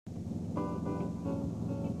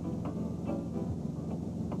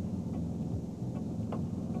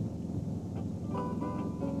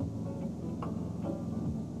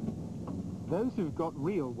Those who've got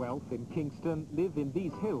real wealth in Kingston live in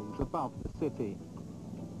these hills above the city.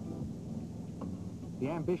 The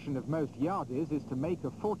ambition of most Yardis is to make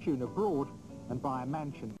a fortune abroad and buy a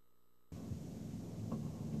mansion.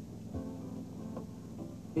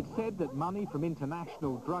 It's said that money from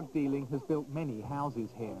international drug dealing has built many houses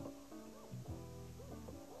here.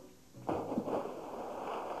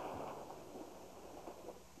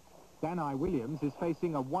 Danhi Williams is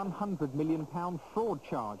facing a £100 million fraud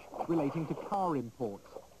charge relating to car imports.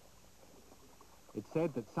 It's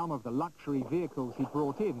said that some of the luxury vehicles he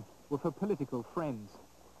brought in were for political friends.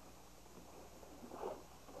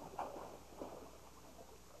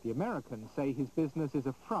 The Americans say his business is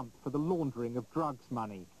a front for the laundering of drugs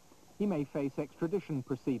money. He may face extradition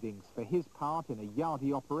proceedings for his part in a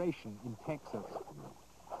Yardi operation in Texas.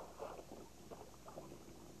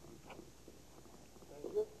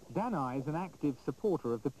 Danhi is an active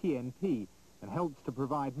supporter of the PNP and helps to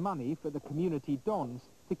provide money for the community dons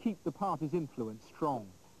to keep the party's influence strong.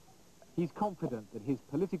 He's confident that his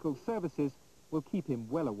political services will keep him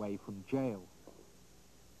well away from jail.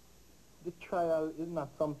 The trial is not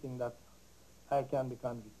something that I can be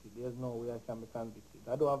convicted. There's no way I can be convicted.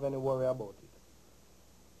 I don't have any worry about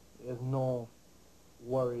it. There's no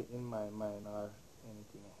worry in my mind or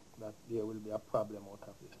anything that there will be a problem out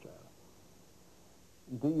of this trial.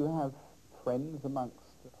 Do you have friends amongst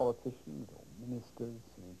politicians or ministers,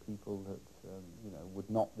 people that would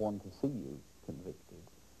not want to see you convicted?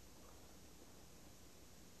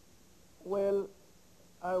 Well,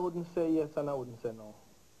 I wouldn't say yes and I wouldn't say no.